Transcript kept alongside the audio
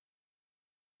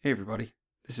Hey everybody,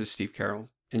 this is Steve Carroll,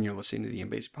 and you're listening to the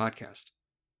InBasic Podcast.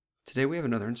 Today we have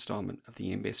another installment of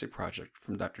the InBasic Project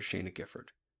from Dr. Shana Gifford.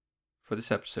 For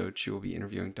this episode, she will be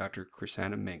interviewing Dr.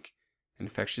 Krisanna Mink, an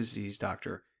infectious disease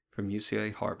doctor from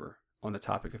UCLA Harbor, on the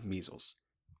topic of measles.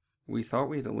 We thought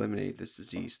we had eliminated this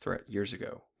disease threat years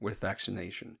ago with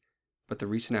vaccination, but the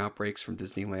recent outbreaks from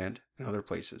Disneyland and other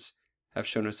places have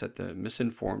shown us that the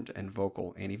misinformed and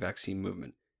vocal anti-vaccine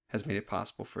movement has made it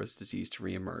possible for this disease to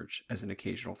reemerge as an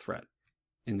occasional threat.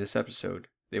 In this episode,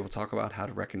 they will talk about how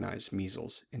to recognize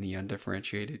measles in the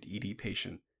undifferentiated ED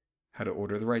patient, how to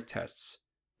order the right tests,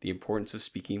 the importance of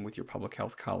speaking with your public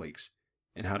health colleagues,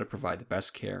 and how to provide the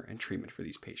best care and treatment for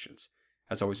these patients.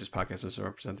 As always, this podcast does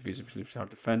represent the views of the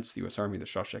Department of Defense, the U.S. Army, and the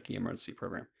Shawshank Emergency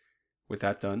Program. With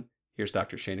that done, here's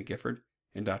Dr. Shana Gifford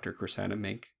and Dr. Krisanna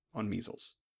Mink on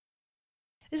measles.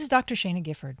 This is Dr. Shana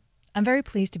Gifford. I'm very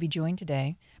pleased to be joined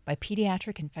today by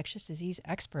pediatric infectious disease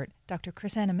expert Dr.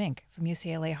 Krisanna Mink from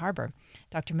UCLA Harbor.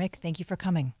 Dr. Mink, thank you for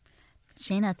coming.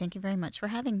 Shana, thank you very much for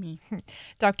having me.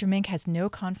 Dr. Mink has no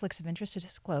conflicts of interest to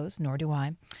disclose, nor do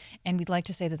I. And we'd like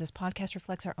to say that this podcast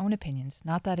reflects our own opinions,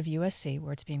 not that of USC,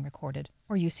 where it's being recorded,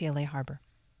 or UCLA Harbor.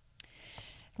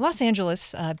 Los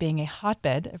Angeles, being a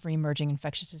hotbed of reemerging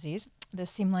infectious disease, this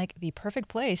seemed like the perfect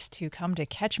place to come to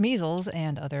catch measles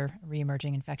and other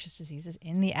reemerging infectious diseases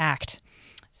in the act.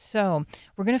 So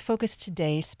we're going to focus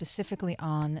today specifically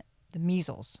on the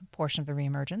measles portion of the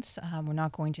reemergence. We're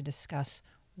not going to discuss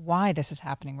why this is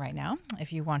happening right now.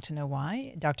 If you want to know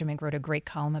why, Dr. Mink wrote a great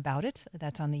column about it.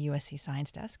 That's on the USC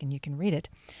Science Desk, and you can read it.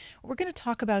 What we're going to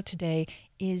talk about today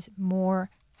is more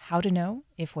how to know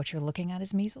if what you're looking at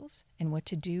is measles, and what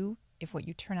to do if what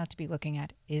you turn out to be looking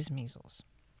at is measles.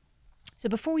 So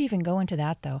before we even go into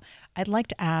that, though, I'd like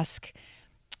to ask,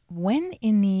 when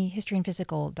in the History and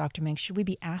Physical, Dr. Mink, should we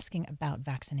be asking about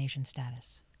vaccination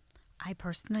status? I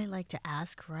personally like to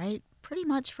ask right pretty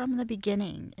much from the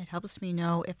beginning. It helps me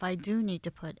know if I do need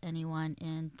to put anyone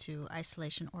into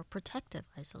isolation or protective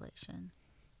isolation.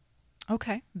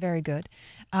 Okay, very good.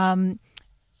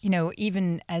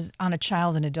 Even as on a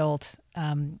child and adult,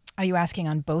 are you asking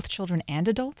on both children and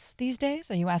adults these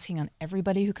days? Are you asking on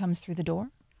everybody who comes through the door?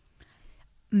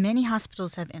 Many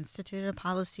hospitals have instituted a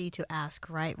policy to ask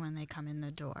right when they come in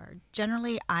the door.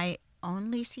 Generally, I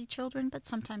only see children, but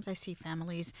sometimes I see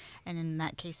families, and in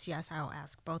that case, yes, I'll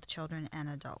ask both children and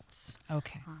adults.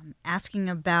 Okay. Asking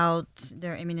about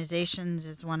their immunizations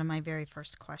is one of my very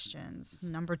first questions.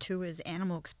 Number 2 is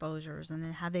animal exposures, and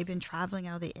then have they been traveling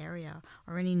out of the area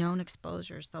or any known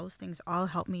exposures? Those things all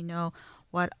help me know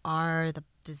what are the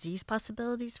disease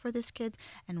possibilities for this kid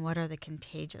and what are the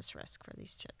contagious risks for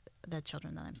the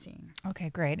children that I'm seeing. Okay,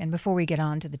 great. And before we get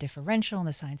on to the differential and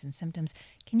the signs and symptoms,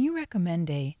 can you recommend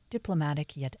a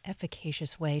diplomatic yet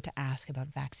efficacious way to ask about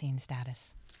vaccine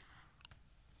status?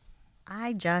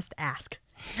 I just ask.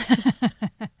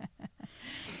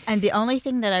 And the only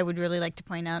thing that I would really like to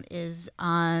point out is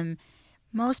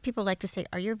most people like to say,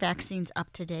 are your vaccines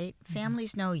up to date? Mm-hmm.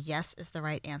 Families know yes is the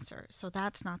right answer. So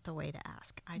that's not the way to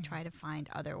ask. I try to find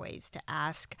other ways to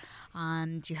ask.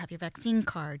 Do you have your vaccine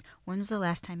card? When was the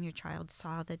last time your child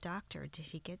saw the doctor? Did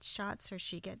he get shots or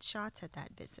she get shots at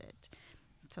that visit?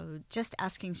 So just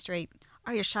asking straight,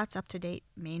 are your shots up to date,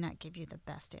 may not give you the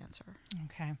best answer.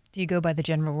 Okay. Do you go by the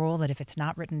general rule that if it's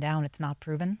not written down, it's not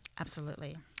proven?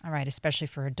 Absolutely. All right, especially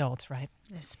for adults, right?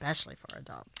 Especially for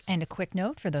adults. And a quick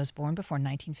note for those born before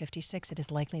 1956, it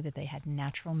is likely that they had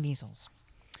natural measles.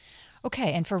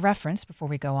 Okay, and for reference, before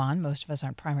we go on, most of us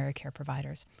aren't primary care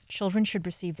providers. Children should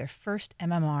receive their first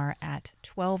MMR at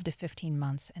 12 to 15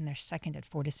 months and their second at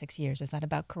 4 to 6 years. Is that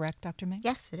about correct, Dr. Mink?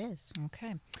 Yes, it is.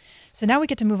 Okay. So now we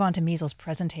get to move on to measles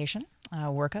presentation,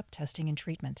 workup, testing, and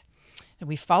treatment.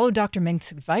 We followed Dr.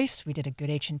 Mink's advice. We did a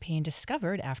good H&P and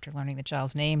discovered, after learning the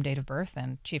child's name, date of birth,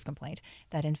 and chief complaint,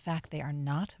 that in fact they are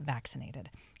not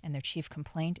vaccinated, and their chief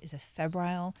complaint is a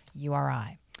febrile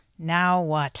URI. Now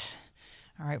what?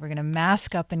 All right, we're going to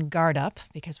mask up and guard up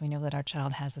because we know that our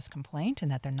child has this complaint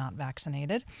and that they're not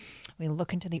vaccinated. We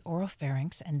look into the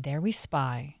oropharynx, and there we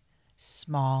spy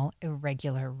small,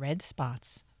 irregular red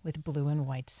spots with blue and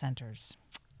white centers.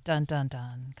 Dun, dun,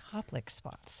 dun. Koplik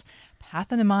spots.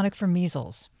 Pathognomonic for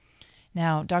measles.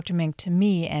 Now, Dr. Mink, to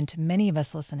me and to many of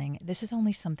us listening, this is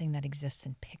only something that exists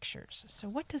in pictures. So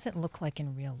what does it look like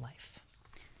in real life?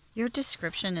 Your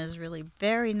description is really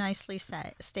very nicely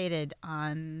stated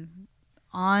on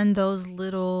those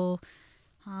little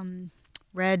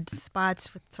red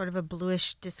spots with sort of a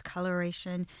bluish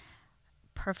discoloration.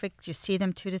 Perfect. You see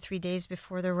them 2 to 3 days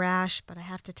before the rash, but I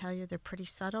have to tell you they're pretty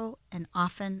subtle and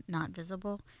often not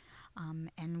visible.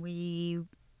 And we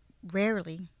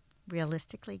rarely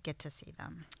realistically get to see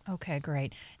them. Okay,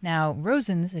 great. Now,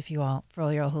 Rosen's, for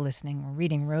all you all who are listening or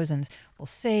reading Rosen's, will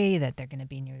say that they're going to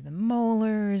be near the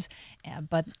molars.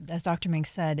 But as Dr. Mink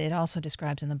said, it also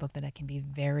describes in the book that it can be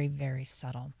very, very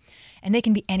subtle. And they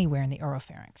can be anywhere in the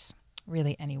oropharynx,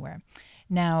 really anywhere.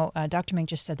 Now, Dr. Mink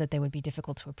just said that they would be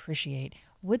difficult to appreciate.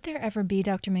 Would there ever be,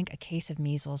 Dr. Mink, a case of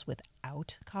measles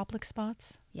without Koplik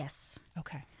spots? Yes.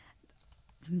 Okay.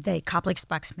 The Koplik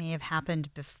spots may have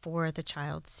happened before the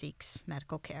child seeks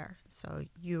medical care. So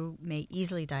you may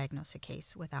easily diagnose a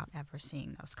case without ever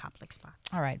seeing those Koplik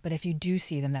spots. All right, but if you do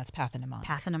see them, that's pathognomonic.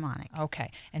 Pathognomonic.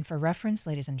 Okay, and for reference,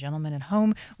 ladies and gentlemen at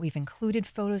home, we've included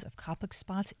photos of Koplik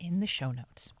spots in the show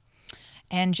notes.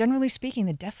 And generally speaking,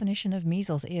 the definition of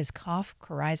measles is cough,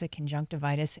 coryza,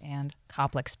 conjunctivitis, and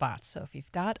Koplik spots. So if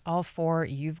you've got all four,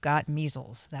 you've got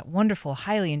measles, that wonderful,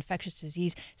 highly infectious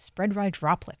disease spread by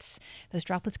droplets. Those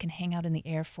droplets can hang out in the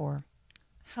air for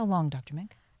how long, Dr.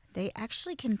 Mink? They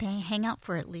actually can hang out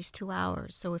for at least 2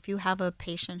 hours. So if you have a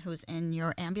patient who's in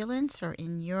your ambulance or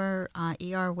in your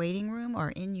ER waiting room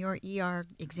or in your ER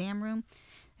exam room,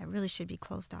 that really should be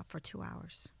closed off for 2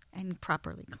 hours and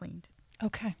properly cleaned.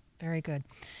 Okay. Very good.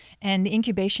 And the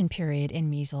incubation period in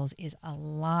measles is a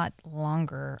lot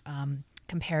longer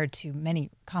compared to many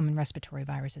common respiratory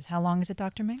viruses. How long is it,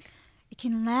 Dr. Mink? It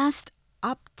can last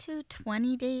up to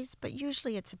 20 days, but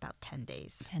usually it's about 10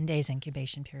 days. 10 days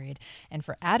incubation period. And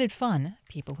for added fun,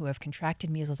 people who have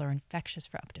contracted measles are infectious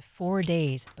for up to 4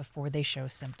 days before they show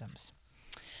symptoms.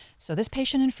 So this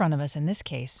patient in front of us, in this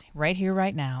case, right here,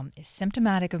 right now, is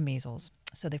symptomatic of measles.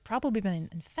 So they've probably been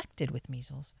infected with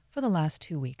measles for the last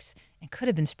 2 weeks and could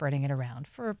have been spreading it around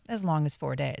for as long as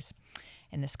 4 days.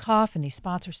 And this cough and these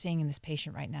spots we're seeing in this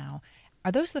patient right now,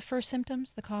 are those the first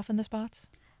symptoms, the cough and the spots?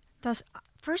 The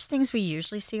first things we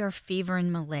usually see are fever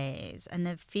and malaise, and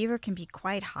the fever can be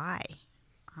quite high.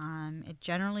 It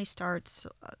generally starts,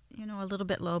 a little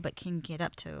bit low, but can get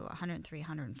up to 103,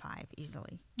 105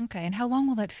 easily. Okay, and how long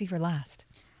will that fever last?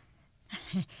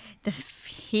 The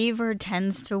fever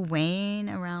tends to wane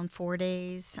around 4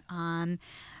 days,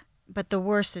 but the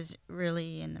worst is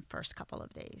really in the first couple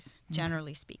of days,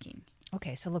 generally speaking.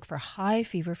 Okay, so look for high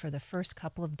fever for the first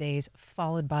couple of days,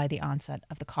 followed by the onset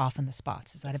of the cough and the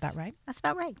spots. Is that about right? That's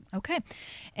about right. Okay.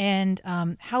 And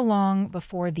how long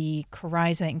before the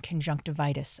coryza and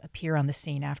conjunctivitis appear on the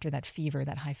scene after that fever,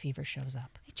 that high fever shows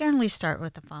up? They generally start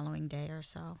with the following day or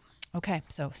so. Okay,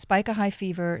 so spike a high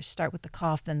fever, start with the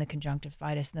cough, then the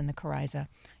conjunctivitis, then the coryza.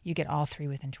 You get all three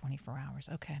within 24 hours.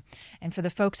 Okay. And for the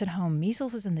folks at home,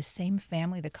 measles is in the same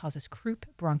family that causes croup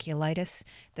bronchiolitis.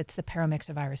 That's the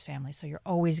paramyxovirus family. So you're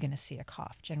always going to see a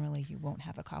cough. Generally, you won't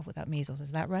have a cough without measles.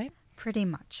 Is that right? Pretty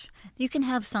much. You can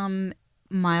have some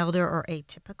milder or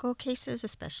atypical cases,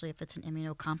 especially if it's an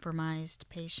immunocompromised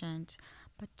patient.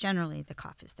 But generally, the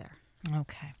cough is there.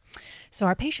 Okay. So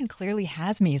our patient clearly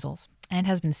has measles and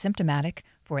has been symptomatic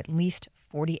for at least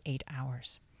 48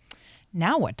 hours.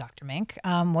 Now what, Dr. Mink?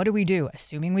 What do we do?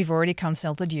 Assuming we've already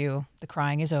consulted you, the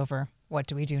crying is over. What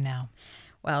do we do now?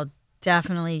 Well,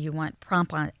 definitely you want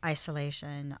prompt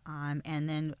isolation and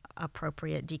then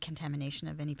appropriate decontamination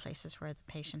of any places where the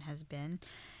patient has been.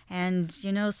 And,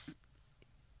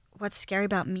 what's scary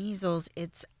about measles,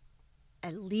 it's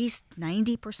at least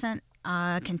 90%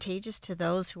 contagious to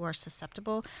those who are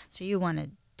susceptible. So you want to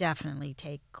definitely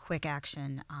take quick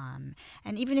action.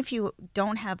 And even if you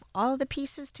don't have all the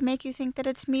pieces to make you think that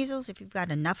it's measles, if you've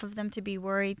got enough of them to be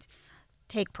worried,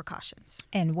 take precautions.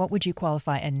 And what would you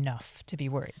qualify enough to be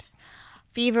worried?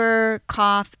 Fever,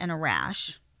 cough, and a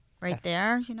rash right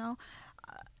there,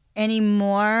 Any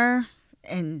more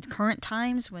in current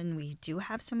times when we do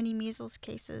have so many measles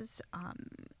cases,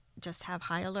 just have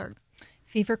high alert.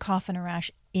 Fever, cough, and a rash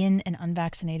in an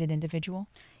unvaccinated individual?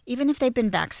 Even if they've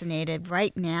been vaccinated,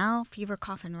 right now, fever,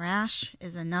 cough, and rash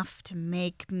is enough to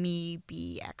make me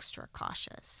be extra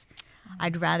cautious.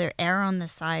 I'd rather err on the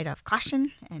side of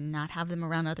caution and not have them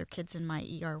around other kids in my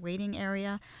ER waiting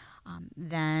area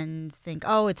than think,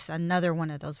 it's another one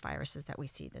of those viruses that we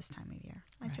see this time of year.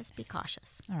 Right. Just be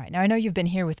cautious. All right. Now, I know you've been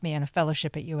here with me on a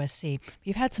fellowship at USC.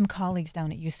 You've had some colleagues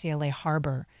down at UCLA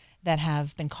Harbor that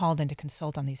have been called in to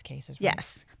consult on these cases, right?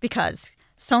 Yes, because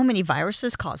so many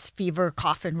viruses cause fever,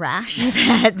 cough, and rash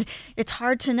that it's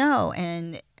hard to know.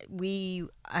 And we,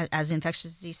 as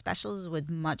infectious disease specialists,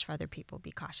 would much rather people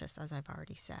be cautious, as I've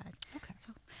already said. Okay.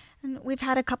 And we've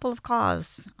had a couple of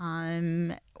calls.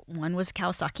 One was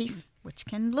Kawasaki's, which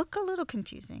can look a little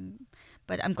confusing,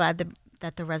 but I'm glad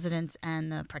that the residents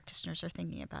and the practitioners are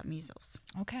thinking about measles.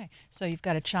 Okay. So you've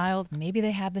got a child, maybe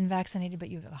they have been vaccinated, but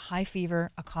you have a high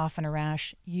fever, a cough, and a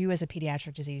rash. You as a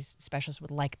pediatric disease specialist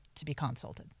would like to be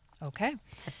consulted. Okay.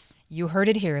 Yes. You heard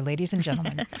it here, ladies and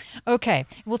gentlemen. Okay.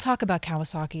 We'll talk about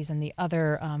Kawasaki's and the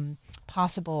other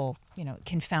possible,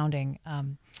 confounding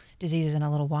diseases in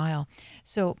a little while.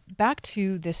 So back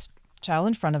to this child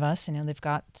in front of us, they've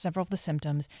got several of the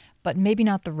symptoms, but maybe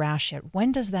not the rash yet.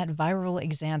 When does that viral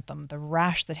exanthem, the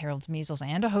rash that heralds measles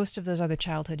and a host of those other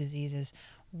childhood diseases,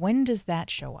 when does that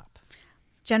show up?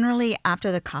 Generally,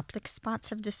 after the Koplik spots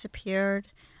have disappeared,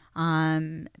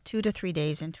 2 to 3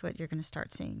 days into it, you're going to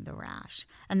start seeing the rash.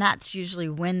 And that's usually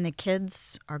when the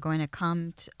kids are going to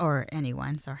come to, or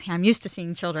anyone, sorry, I'm used to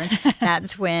seeing children.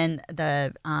 That's when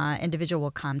the individual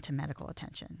will come to medical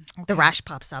attention. Okay. The rash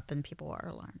pops up and people are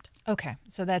alarmed. Okay,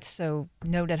 so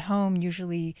note at home,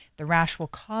 usually the rash will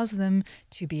cause them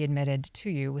to be admitted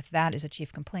to you with that as a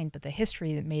chief complaint, but the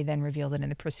history that may then reveal that in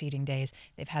the preceding days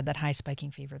they've had that high spiking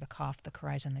fever, the cough, the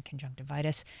coryza, the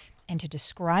conjunctivitis. And to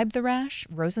describe the rash,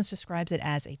 Rosens describes it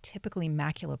as a typically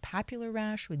maculopapular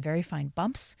rash with very fine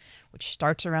bumps, which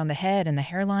starts around the head and the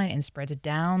hairline and spreads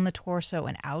down the torso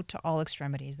and out to all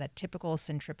extremities, that typical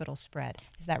centripetal spread.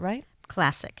 Is that right?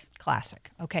 Classic.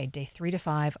 Okay, day 3 to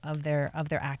 5 of their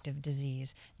active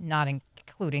disease, not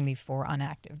including the 4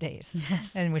 unactive days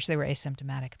in which they were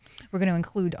asymptomatic. We're going to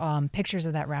include pictures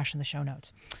of that rash in the show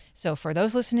notes. So for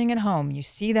those listening at home, you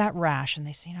see that rash and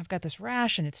they say, I've got this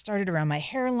rash and it started around my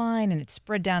hairline and it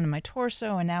spread down to my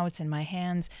torso and now it's in my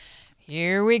hands.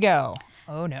 Here we go.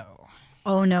 Oh no.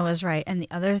 Oh no is right. And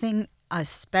the other thing,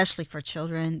 especially for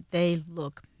children, they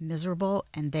look miserable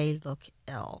and they look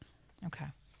ill. Okay.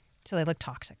 So they look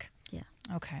toxic. Yeah.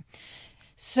 Okay.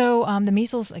 So the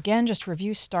measles, again, just to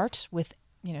review, starts with,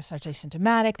 such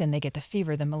asymptomatic, then they get the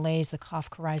fever, the malaise, the cough,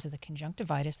 coryza, the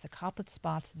conjunctivitis, the Koplik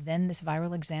spots, then this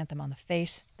viral exanthem on the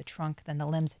face, the trunk, then the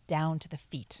limbs down to the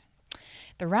feet.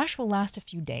 The rash will last a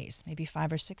few days, maybe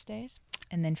 5 or 6 days,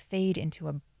 and then fade into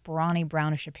a brawny,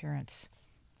 brownish appearance,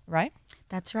 right?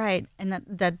 That's right. And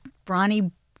that brawny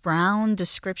brown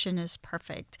description is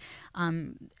perfect.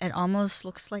 It almost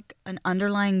looks like an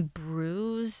underlying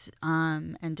bruise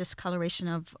and discoloration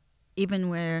of even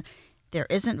where there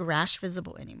isn't rash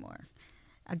visible anymore.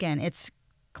 Again, it's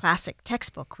classic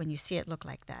textbook when you see it look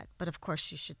like that. But of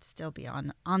course, you should still be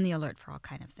on the alert for all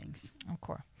kind of things. Of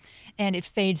course. And it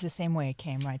fades the same way it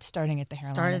came, right? Starting at the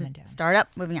hairline and then down. Start up,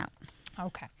 moving out.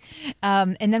 Okay.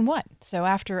 And then what? So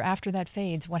after that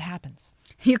fades, what happens?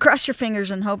 You cross your fingers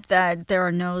and hope that there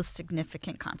are no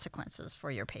significant consequences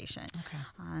for your patient.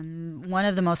 Okay. One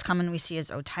of the most common we see is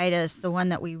otitis. The one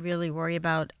that we really worry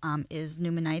about is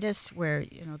pneumonitis, where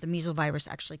the measles virus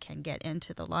actually can get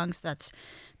into the lungs. That's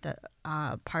the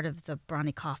part of the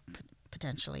brawny cough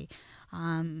potentially.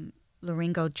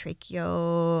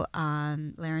 Laryngotracheo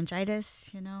laryngitis,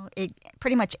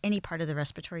 pretty much any part of the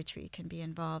respiratory tree can be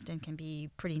involved and can be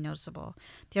pretty noticeable.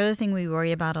 The other thing we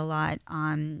worry about a lot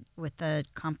with the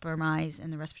compromise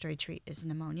in the respiratory tree is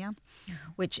pneumonia,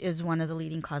 which is one of the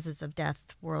leading causes of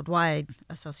death worldwide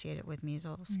associated with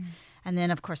measles. And then,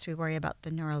 of course, we worry about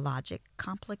the neurologic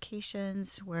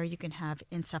complications where you can have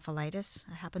encephalitis.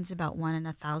 It happens about 1 in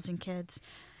 1,000 kids.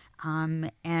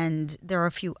 And there are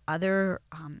a few other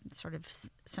sort of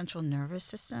central nervous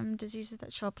system diseases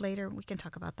that show up later. We can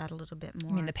talk about that a little bit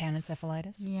more. You mean the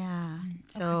panencephalitis? Yeah.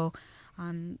 So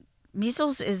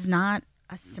measles is not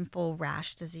a simple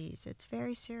rash disease. It's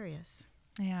very serious.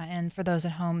 Yeah, and for those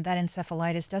at home, that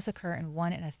encephalitis does occur in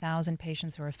 1 in 1,000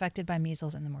 patients who are affected by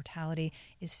measles, and the mortality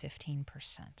is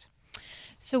 15%.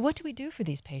 So what do we do for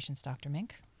these patients, Dr.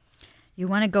 Mink? You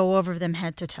want to go over them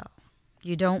head to toe.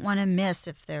 You don't want to miss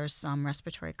if there's some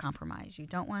respiratory compromise. You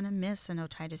don't want to miss an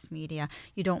otitis media.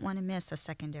 You don't want to miss a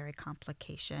secondary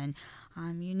complication.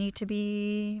 You need to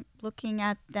be looking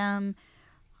at them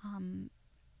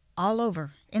all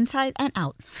over, inside and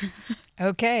out.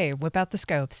 Okay, whip out the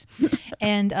scopes.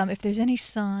 And if there's any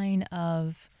sign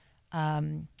of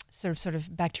sort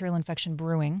of bacterial infection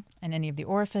brewing in any of the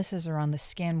orifices or on the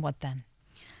skin, what then?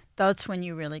 That's when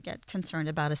you really get concerned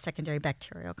about a secondary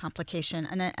bacterial complication.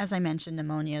 And as I mentioned,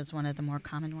 pneumonia is one of the more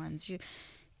common ones.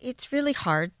 It's really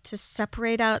hard to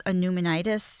separate out a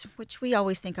pneumonitis, which we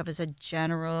always think of as a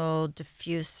general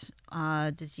diffuse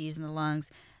disease in the lungs,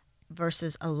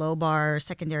 versus a lobar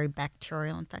secondary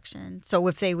bacterial infection. So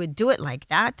if they would do it like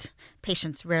that,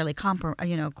 patients rarely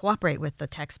cooperate with the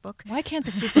textbook. Why can't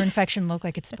the superinfection look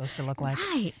like it's supposed to look like?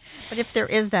 Right. But if there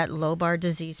is that lobar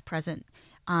disease present,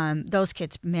 those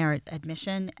kids merit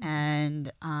admission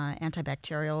and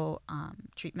antibacterial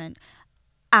treatment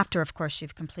after, of course,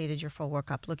 you've completed your full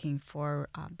workup looking for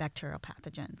bacterial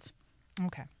pathogens.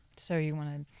 Okay. So you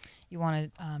want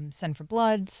to send for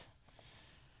bloods.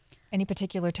 Any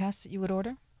particular tests that you would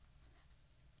order?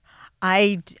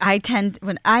 I tend,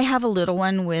 when I have a little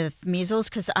one with measles,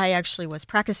 because I actually was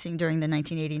practicing during the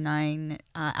 1989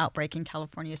 outbreak in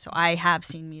California, so I have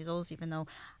seen measles, even though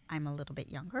I'm a little bit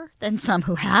younger than some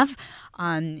who have.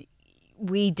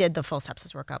 We did the full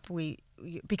sepsis workup.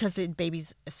 Because the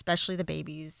babies, especially the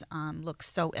babies, look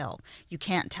so ill. You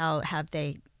can't tell, have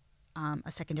they a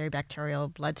secondary bacterial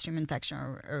bloodstream infection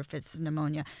or if it's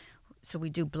pneumonia. So we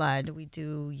do blood, we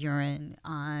do urine,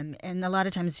 and a lot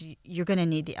of times you're going to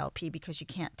need the LP because you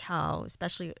can't tell,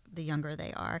 especially the younger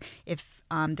they are, if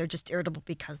they're just irritable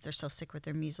because they're so sick with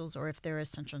their measles or if they're a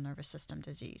central nervous system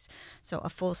disease. So a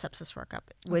full sepsis workup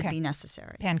would be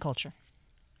necessary. Pan culture.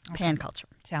 Okay. Pan culture.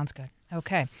 Sounds good.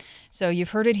 Okay. So you've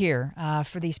heard it here.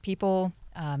 For these people,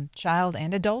 child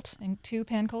and adult into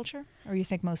pan culture, or you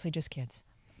think mostly just kids?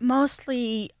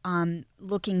 Mostly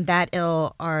looking that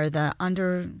ill are the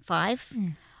under 5.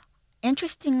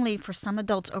 Interestingly, for some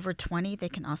adults over 20, they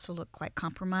can also look quite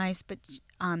compromised, but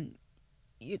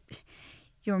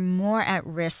you're more at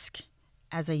risk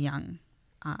as a young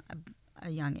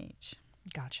age.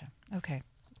 Gotcha. Okay.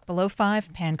 Below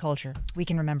 5, pan culture. We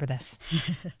can remember this.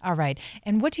 All right.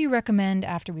 And what do you recommend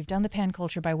after we've done the pan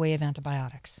culture by way of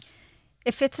antibiotics?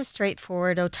 If it's a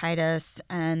straightforward otitis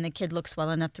and the kid looks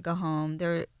well enough to go home,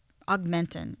 their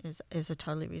Augmentin is a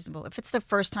totally reasonable. If it's the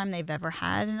first time they've ever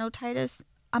had an otitis,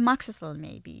 amoxicillin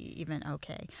may be even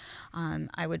okay.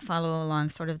 I would follow along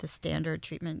sort of the standard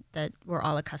treatment that we're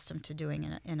all accustomed to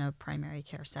doing in a primary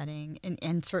care setting.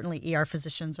 And certainly ER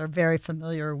physicians are very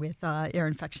familiar with ear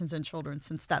infections in children,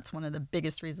 since that's one of the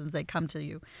biggest reasons they come to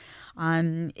you.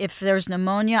 If there's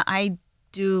pneumonia, I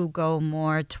do go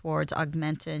more towards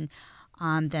Augmentin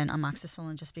than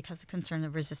amoxicillin, just because of concern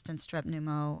of resistant strep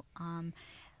pneumo.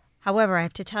 However, I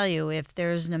have to tell you, if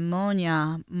there's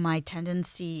pneumonia, my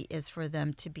tendency is for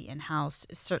them to be in-house,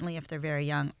 certainly if they're very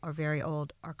young or very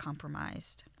old or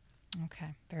compromised.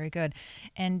 Okay, very good.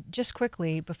 And just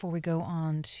quickly, before we go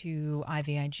on to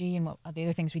IVIG and what the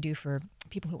other things we do for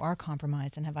people who are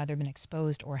compromised and have either been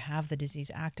exposed or have the disease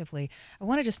actively, I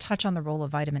want to just touch on the role of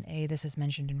vitamin A. This is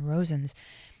mentioned in Rosen's.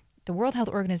 The World Health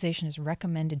Organization has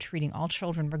recommended treating all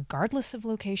children, regardless of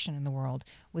location in the world,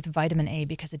 with vitamin A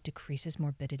because it decreases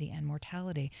morbidity and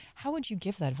mortality. How would you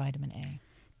give that vitamin A?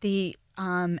 The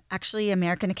actually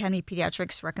American Academy of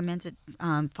Pediatrics recommends it,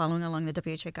 following along the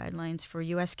WHO guidelines for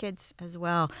U.S. kids as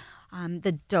well.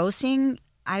 The dosing,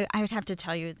 I would have to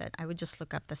tell you that I would just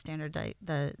look up the standard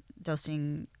the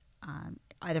dosing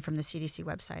either from the CDC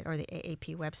website or the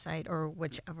AAP website or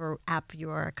whichever app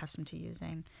you are accustomed to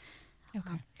using.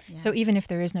 Okay. So even if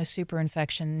there is no super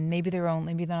infection, maybe they're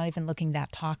not even looking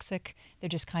that toxic, they're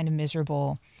just kind of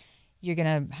miserable. You're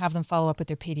going to have them follow up with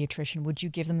their pediatrician. Would you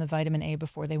give them the vitamin A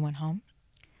before they went home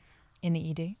in the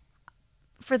ED?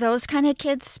 For those kind of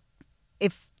kids,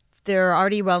 if they're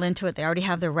already well into it, they already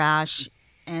have the rash,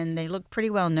 and they look pretty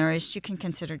well nourished, you can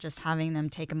consider just having them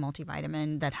take a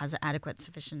multivitamin that has adequate,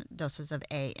 sufficient doses of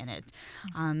A in it.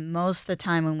 Most of the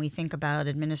time when we think about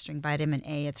administering vitamin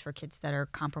A, it's for kids that are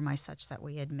compromised such that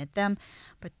we admit them.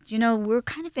 But, we're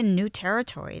kind of in new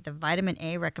territory. The vitamin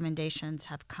A recommendations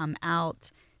have come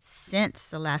out since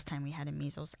the last time we had a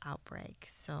measles outbreak.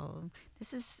 So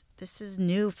this is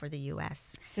new for the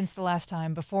U.S. Since the last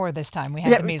time before this time we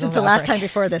had the measles Since the last time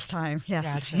before this time,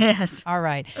 yes. Gotcha. Yes. All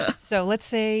right. So let's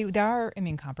say they are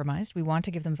immune compromised. We want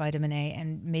to give them vitamin A,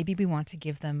 and maybe we want to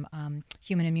give them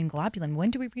human immune globulin. When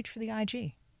do we reach for the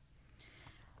IG?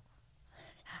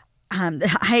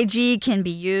 The IG can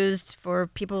be used for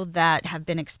people that have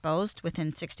been exposed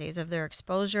within 6 days of their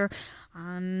exposure.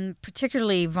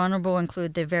 Particularly vulnerable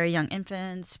include the very young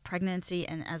infants, pregnancy,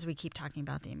 and as we keep talking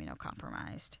about, the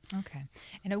immunocompromised. Okay.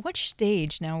 And at what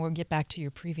stage, now we'll get back to your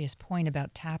previous point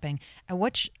about tapping, at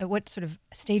what sort of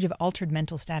stage of altered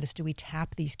mental status do we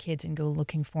tap these kids and go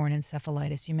looking for an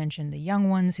encephalitis? You mentioned the young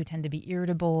ones who tend to be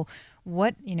irritable.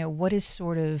 What is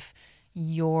sort of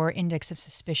your index of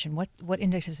suspicion? What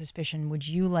index of suspicion would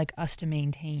you like us to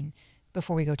maintain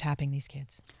before we go tapping these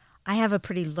kids? I have a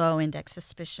pretty low index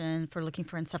suspicion for looking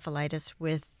for encephalitis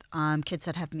with kids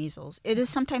that have measles. It is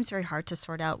sometimes very hard to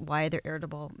sort out why they're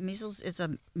irritable. Measles is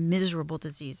a miserable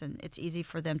disease, and it's easy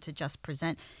for them to just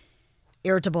present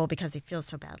irritable because they feel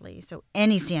so badly. So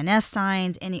any CNS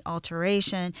signs, any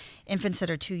alteration, infants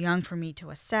that are too young for me to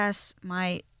assess,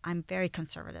 I'm very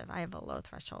conservative. I have a low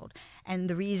threshold. And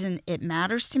the reason it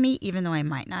matters to me, even though I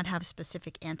might not have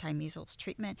specific anti-measles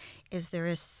treatment, is there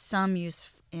is some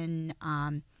use in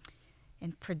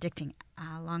predicting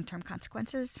long-term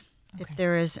consequences Okay. if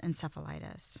there is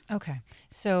encephalitis. Okay.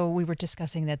 So we were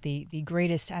discussing that the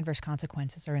greatest adverse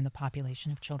consequences are in the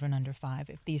population of children under 5.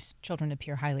 If these children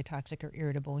appear highly toxic or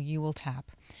irritable, you will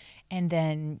tap. And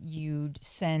then you'd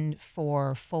send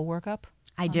for full workup?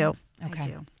 I do. Okay. I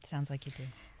do. Sounds like you do.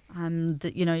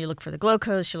 You look for the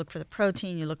glucose, you look for the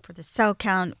protein, you look for the cell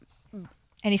count.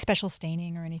 Any special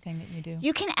staining or anything that you do?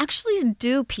 You can actually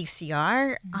do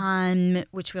PCR,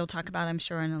 which we'll talk about, I'm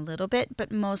sure, in a little bit.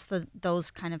 But most of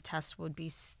those kind of tests would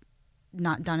be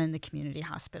not done in the community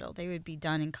hospital. They would be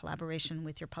done in collaboration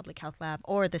with your public health lab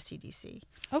or the CDC.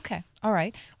 Okay. All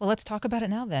right. Well, let's talk about it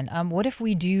now then. What if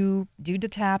we do the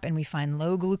tap and we find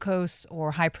low glucose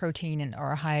or high protein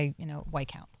or a high, white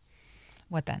count?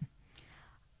 What then?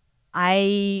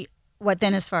 What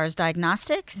then as far as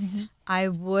diagnostics? I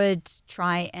would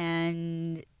try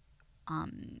and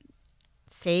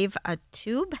save a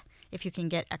tube if you can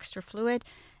get extra fluid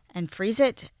and freeze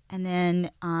it, and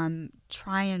then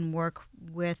try and work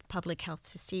with public health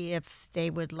to see if they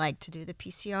would like to do the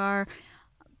PCR,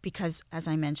 because as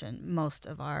I mentioned, most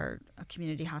of our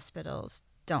community hospitals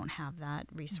don't have that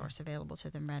resource available to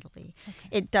them readily. Okay.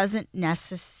 It doesn't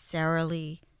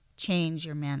necessarily change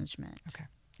your management. Okay.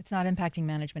 It's not impacting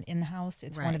management in the house.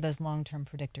 It's one of those long-term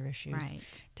predictor issues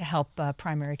to help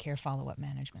primary care follow-up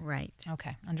management. Right.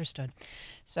 Okay, understood.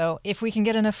 So if we can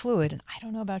get enough fluid, and I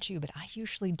don't know about you, but I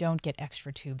usually don't get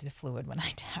extra tubes of fluid when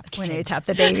I tap kids. When you tap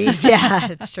the babies,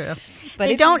 yeah, it's true. But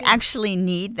they don't actually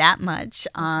need that much.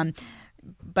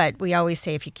 But we always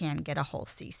say if you can, get a whole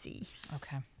cc.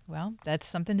 Okay. Well, that's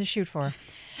something to shoot for.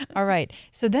 All right.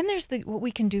 So then there's what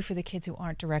we can do for the kids who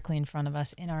aren't directly in front of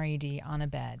us in our ED on a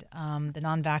bed. The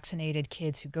non-vaccinated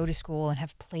kids who go to school and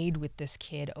have played with this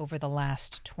kid over the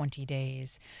last 20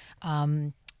 days.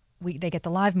 They get the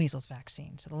live measles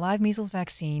vaccine. So the live measles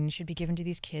vaccine should be given to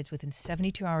these kids within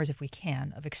 72 hours, if we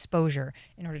can, of exposure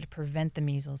in order to prevent the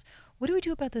measles. What do we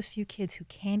do about those few kids who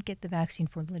can't get the vaccine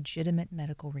for legitimate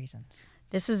medical reasons?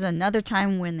 This is another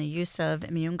time when the use of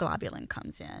immune globulin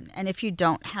comes in. And if you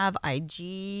don't have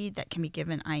IG that can be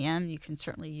given IM, you can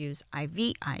certainly use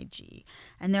IVIG.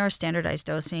 And there are standardized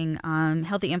dosing.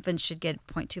 Healthy infants should get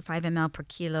 0.25 ml per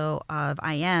kilo of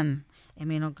IM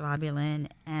immunoglobulin,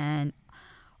 and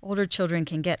older children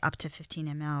can get up to 15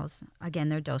 mLs. Again,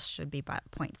 their dose should be about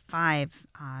 0.5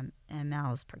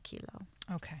 mLs per kilo.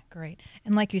 Okay, great.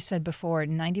 And like you said before,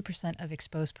 90% of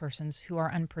exposed persons who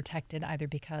are unprotected, either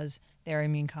because they're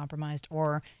immune compromised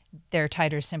or their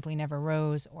titers simply never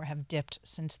rose or have dipped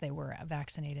since they were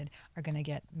vaccinated, are going to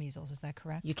get measles. Is that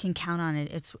correct? You can count on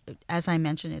it. It's, as I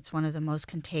mentioned, it's one of the most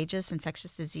contagious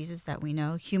infectious diseases that we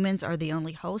know. Humans are the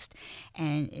only host,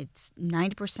 and it's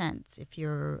 90% if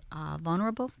you're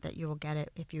vulnerable that you will get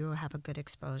it if you have a good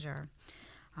exposure.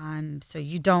 So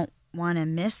you don't want to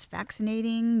miss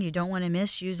vaccinating. You don't want to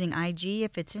miss using IG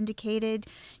if it's indicated.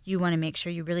 You want to make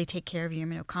sure you really take care of your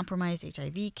immunocompromised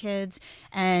HIV kids.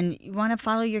 And you want to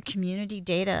follow your community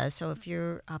data. So if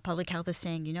your public health is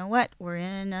saying, you know what, we're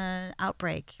in an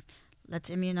outbreak, let's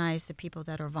immunize the people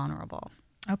that are vulnerable.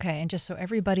 Okay, and just so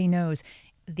everybody knows,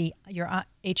 your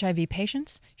HIV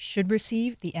patients should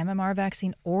receive the MMR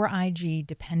vaccine or IG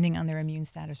depending on their immune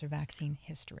status or vaccine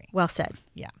history. Well said.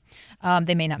 Yeah.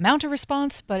 They may not mount a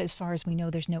response, but as far as we know,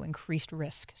 there's no increased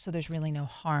risk. So there's really no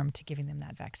harm to giving them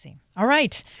that vaccine. All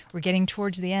right, we're getting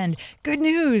towards the end. Good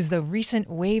news. The recent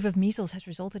wave of measles has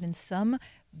resulted in some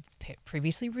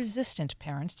previously resistant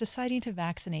parents deciding to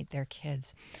vaccinate their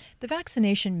kids. The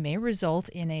vaccination may result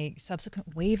in a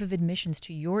subsequent wave of admissions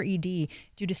to your ED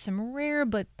due to some rare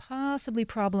but possibly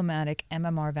problematic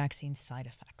MMR vaccine side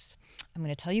effects. I'm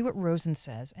going to tell you what Rosen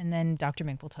says, and then Dr.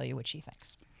 Mink will tell you what she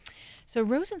thinks. So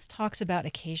Rosen talks about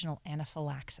occasional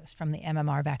anaphylaxis from the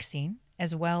MMR vaccine,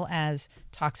 as well as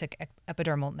toxic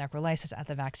epidermal necrolysis at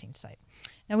the vaccine site.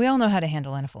 Now, we all know how to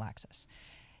handle anaphylaxis.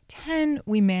 10,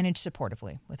 we manage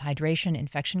supportively with hydration,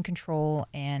 infection control,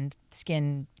 and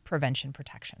skin prevention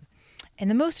protection. And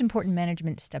the most important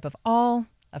management step of all,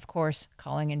 of course,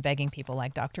 calling and begging people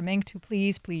like Dr. Mink to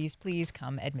please, please, please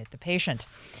come admit the patient.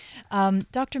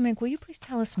 Dr. Mink, will you please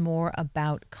tell us more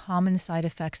about common side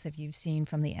effects that you've seen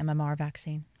from the MMR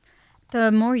vaccine?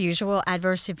 The more usual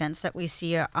adverse events that we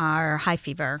see are high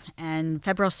fever and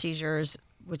febrile seizures,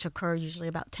 which occur usually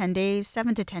about 7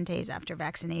 to 10 days after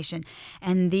vaccination.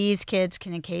 And these kids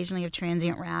can occasionally have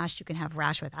transient rash. You can have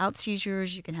rash without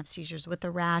seizures. You can have seizures with a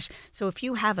rash. So if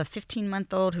you have a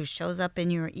 15-month-old who shows up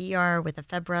in your ER with a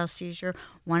febrile seizure,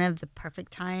 one of the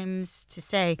perfect times to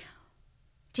say,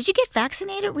 did you get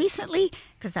vaccinated recently?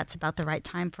 Because that's about the right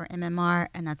time for MMR,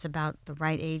 and that's about the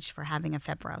right age for having a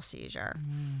febrile seizure.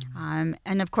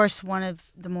 And of course, one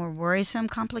of the more worrisome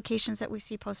complications that we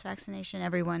see post-vaccination,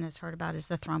 everyone has heard about, is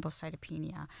the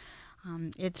thrombocytopenia.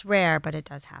 It's rare, but it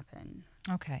does happen.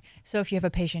 Okay. So if you have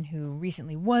a patient who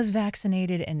recently was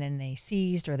vaccinated and then they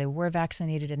seized, or they were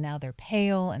vaccinated and now they're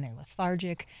pale and they're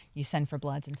lethargic, you send for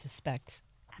bloods and suspect.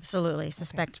 Absolutely.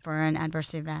 Suspect for an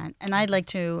adverse event. And I'd like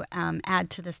to add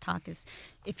to this talk is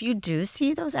if you do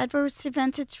see those adverse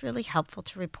events, it's really helpful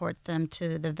to report them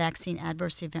to the Vaccine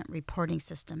Adverse Event Reporting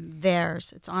System,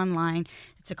 VAERS. It's online.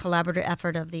 It's a collaborative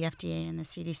effort of the FDA and the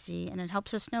CDC, and it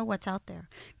helps us know what's out there.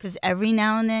 Because every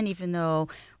now and then, even though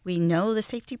we know the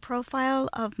safety profile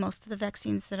of most of the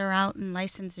vaccines that are out and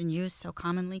licensed and used so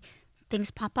commonly, things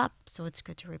pop up, so it's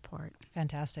good to report.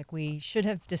 Fantastic. We should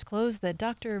have disclosed that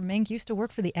Dr. Menk used to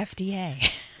work for the FDA.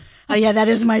 Oh, yeah, that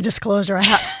is my disclosure.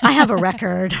 I have a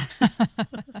record.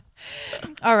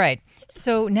 All right.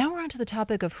 So now we're on to the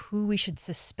topic of who we should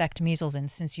suspect measles in,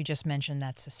 since you just mentioned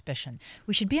that suspicion.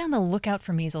 We should be on the lookout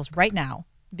for measles right now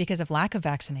because of lack of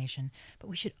vaccination, but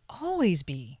we should always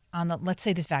be on the, let's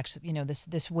say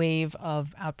this wave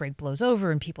of outbreak blows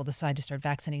over and people decide to start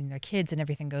vaccinating their kids and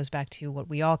everything goes back to what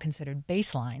we all considered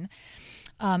baseline.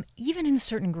 Even in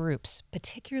certain groups,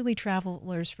 particularly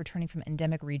travelers returning from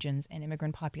endemic regions and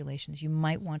immigrant populations, you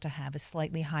might want to have a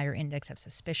slightly higher index of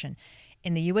suspicion.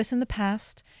 In the U.S. in the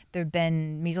past, there have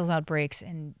been measles outbreaks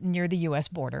near the U.S.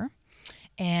 border.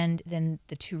 And then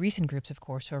the two recent groups, of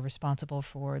course, who are responsible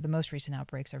for the most recent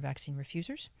outbreaks are vaccine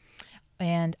refusers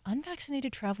and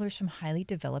unvaccinated travelers from highly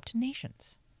developed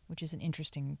nations, which is an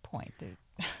interesting point.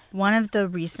 One of the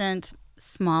recent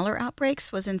smaller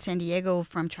outbreaks was in San Diego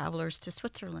from travelers to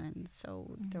Switzerland.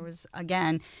 So there was,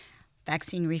 again,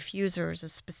 vaccine refusers, a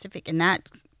specific, in that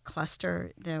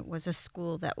cluster, there was a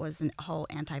school that was a whole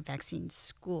anti-vaccine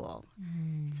school.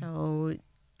 So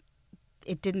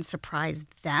it didn't surprise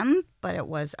them, but it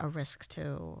was a risk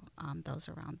to those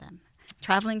around them.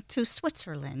 Traveling to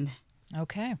Switzerland.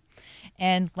 Okay.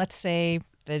 And let's say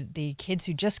the kids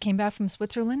who just came back from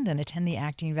Switzerland and attend the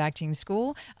acting vaccine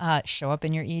school show up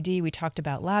in your ED. We talked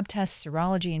about lab tests,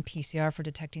 serology, and PCR for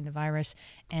detecting the virus.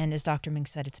 And as Dr. Mink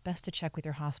said, it's best to check with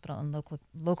your hospital and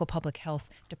local public health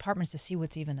departments to see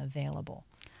what's even available.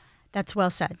 That's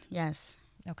well said, yes.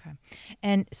 Okay.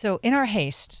 And so in our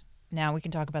haste, now we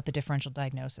can talk about the differential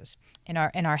diagnosis. In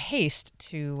our haste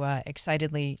to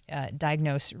excitedly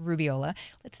diagnose rubeola,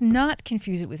 let's not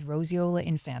confuse it with roseola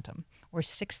infantum, or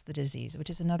sixth disease, which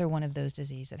is another one of those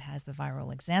diseases that has the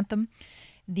viral exanthem.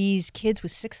 These kids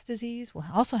with sixth disease will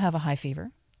also have a high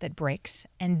fever that breaks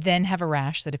and then have a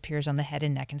rash that appears on the head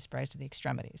and neck and spreads to the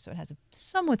extremities. So it has a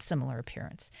somewhat similar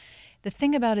appearance. The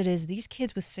thing about it is these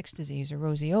kids with sixth disease or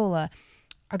roseola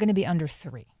are going to be under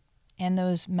 3. And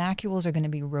those macules are going to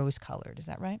be rose-colored. Is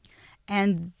that right?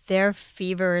 And their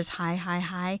fever is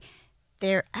high.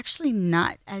 They're actually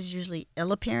not as usually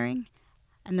ill-appearing,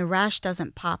 and the rash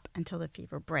doesn't pop until the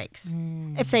fever breaks,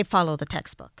 if they follow the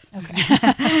textbook.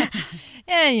 Okay.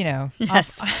 Yeah,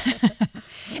 Yes.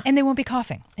 And they won't be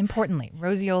coughing. Importantly,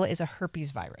 roseola is a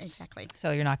herpes virus. Exactly. So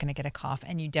you're not going to get a cough,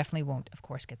 and you definitely won't, of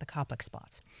course, get the Koplik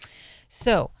spots.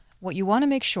 So what you want to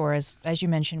make sure is, as you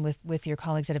mentioned with your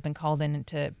colleagues that have been called in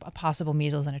to a possible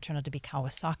measles and it turned out to be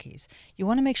Kawasaki's, you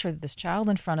want to make sure that this child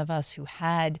in front of us who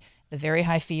had the very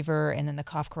high fever and then the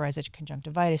cough coryza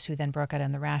conjunctivitis, who then broke out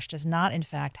in the rash, does not, in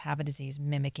fact, have a disease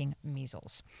mimicking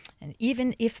measles. And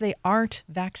even if they aren't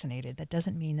vaccinated, that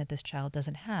doesn't mean that this child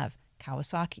doesn't have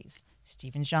Kawasaki's,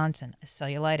 Stevens-Johnson, a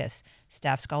cellulitis,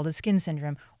 staph scalded skin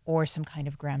syndrome, or some kind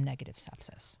of gram-negative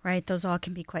sepsis. Right. Those all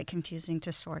can be quite confusing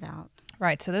to sort out.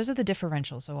 Right. So those are the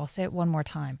differentials. So I'll say it one more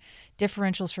time.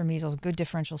 Differentials for measles, good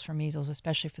differentials for measles,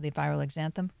 especially for the viral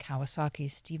exanthem,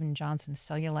 Kawasaki's, Stevens-Johnson,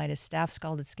 cellulitis, staph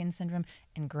scalded skin syndrome,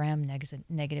 and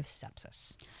gram-negative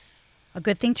sepsis. A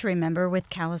good thing to remember with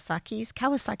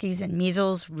Kawasaki's and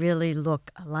measles really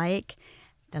look alike.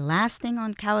 The last thing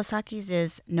on Kawasaki's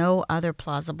is no other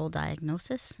plausible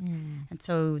diagnosis. And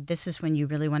so this is when you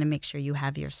really want to make sure you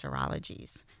have your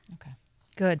serologies. Okay.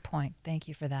 Good point. Thank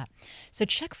you for that. So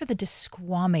check for the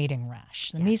desquamating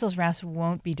rash. The measles rash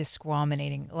won't be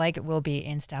desquamating like it will be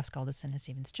in staph scalded and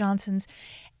Stevens-Johnson's.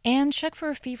 And check for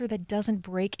a fever that doesn't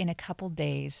break in a couple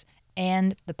days,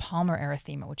 and the palmar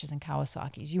erythema, which is in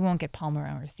Kawasaki's. You won't get palmar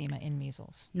erythema in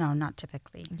measles. No, not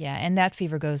typically. Yeah, and that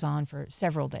fever goes on for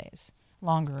several days.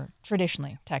 Longer,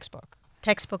 traditionally, textbook.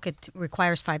 Textbook, it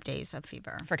requires 5 days of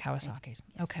fever. For Kawasaki's.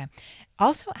 Yes. Okay.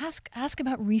 Also ask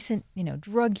about recent,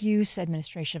 drug use,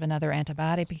 administration of another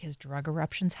antibiotic, because drug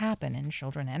eruptions happen in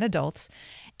children and adults.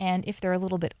 And if they're a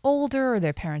little bit older or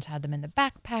their parents had them in the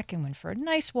backpack and went for a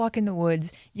nice walk in the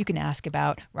woods, you can ask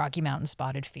about Rocky Mountain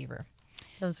spotted fever.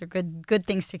 Those are good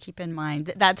things to keep in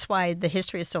mind. That's why the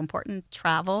history is so important.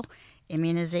 Travel,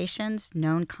 immunizations,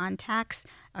 known contacts,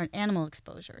 or animal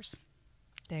exposures.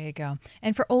 There you go.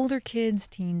 And for older kids,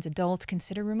 teens, adults,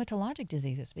 consider rheumatologic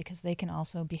diseases because they can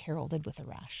also be heralded with a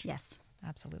rash. Yes.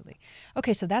 Absolutely.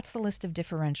 Okay, so that's the list of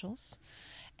differentials.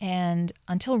 And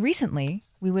until recently,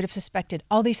 we would have suspected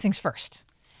all these things first.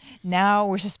 Now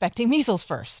we're suspecting measles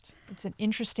first. It's an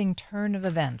interesting turn of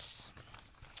events.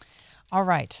 All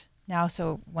right. Now,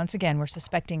 so once again, we're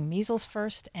suspecting measles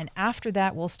first, and after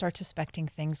that, we'll start suspecting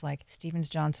things like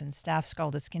Stevens-Johnson, staph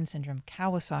scalded skin syndrome,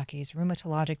 Kawasaki's,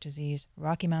 rheumatologic disease,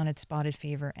 Rocky Mountain spotted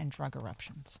fever, and drug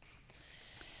eruptions.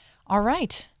 All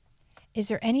right. Is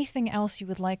there anything else you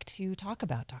would like to talk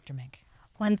about, Dr. Mink?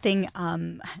 One thing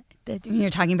that when you're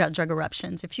talking about drug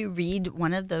eruptions, if you read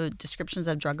one of the descriptions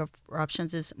of drug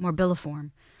eruptions is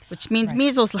morbilliform, which means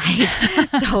measles-like.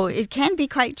 So it can be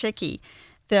quite tricky.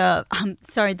 The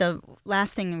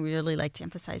last thing we really like to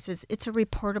emphasize is it's a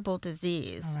reportable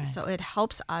disease. Right. So it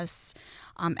helps us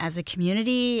as a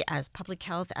community, as public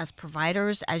health, as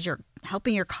providers, as you're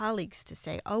helping your colleagues to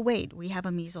say, oh, wait, we have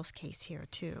a measles case here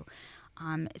too.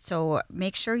 So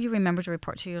make sure you remember to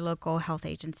report to your local health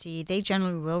agency. They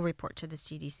generally will report to the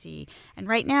CDC. And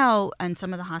right now, in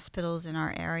some of the hospitals in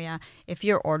our area, if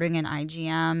you're ordering an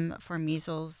IgM for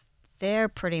measles, they're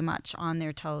pretty much on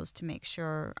their toes to make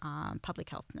sure public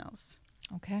health knows.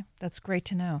 Okay, that's great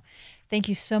to know. Thank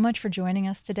you so much for joining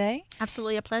us today.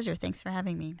 Absolutely a pleasure. Thanks for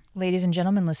having me. Ladies and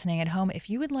gentlemen listening at home, if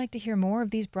you would like to hear more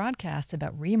of these broadcasts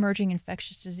about reemerging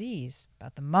infectious disease,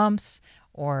 about the mumps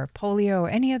or polio or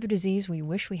any other disease we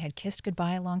wish we had kissed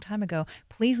goodbye a long time ago,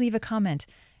 please leave a comment.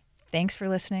 Thanks for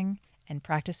listening, and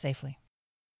practice safely.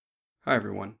 Hi,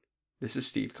 everyone. This is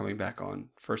Steve coming back on,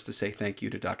 first to say thank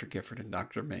you to Dr. Gifford and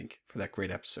Dr. Mink for that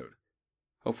great episode.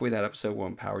 Hopefully that episode will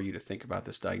empower you to think about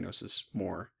this diagnosis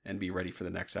more and be ready for the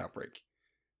next outbreak.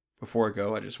 Before I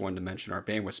go, I just wanted to mention our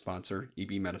bandwidth sponsor,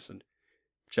 EB Medicine.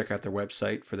 Check out their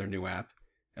website for their new app,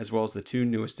 as well as the 2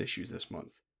 newest issues this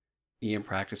month. EM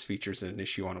Practice features an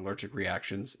issue on allergic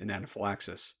reactions and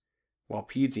anaphylaxis, while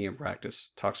Peds EM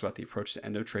Practice talks about the approach to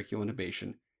endotracheal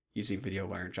intubation using video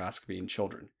laryngoscopy in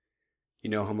children. You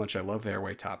know how much I love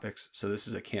airway topics, so this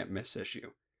is a can't-miss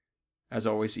issue. As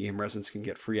always, EM residents can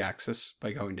get free access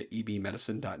by going to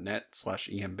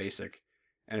ebmedicine.net/embasic,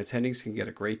 and attendings can get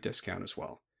a great discount as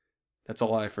well. That's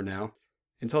all I have for now.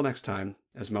 Until next time,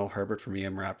 as Mel Herbert from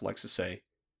EM Wrap likes to say,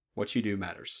 what you do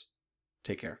matters.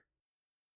 Take care.